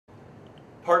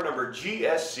Part number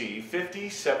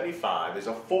GSC-5075 is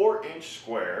a 4-inch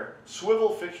square swivel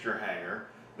fixture hanger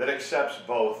that accepts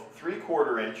both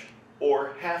 3/4 inch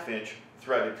or 1/2 inch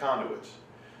threaded conduits.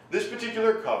 This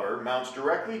particular cover mounts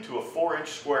directly to a 4-inch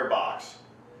square box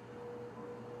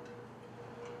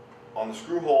on the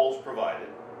screw holes provided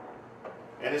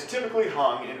and is typically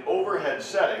hung in overhead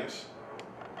settings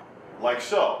like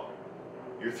so.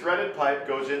 Your threaded pipe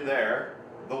goes in there.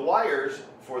 The wires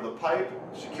for the pipe,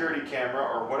 security camera,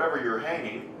 or whatever you're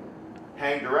hanging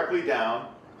hang directly down,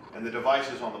 and the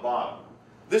device is on the bottom.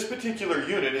 This particular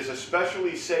unit is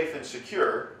especially safe and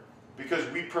secure because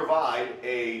we provide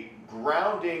a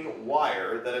grounding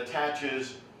wire that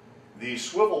attaches the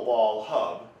swivel ball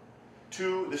hub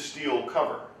to the steel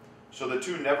cover, so the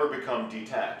two never become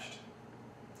detached.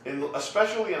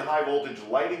 Especially in high voltage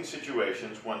lighting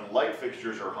situations when light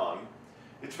fixtures are hung,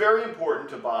 it's very important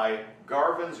to buy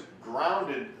Garvin's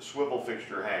grounded swivel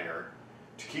fixture hanger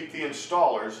to keep the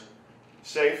installers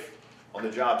safe on the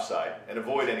job site and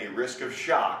avoid any risk of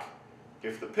shock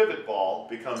if the pivot ball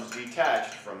becomes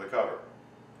detached from the cover.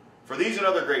 For these and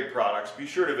other great products, be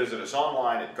sure to visit us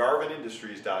online at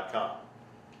garvinindustries.com.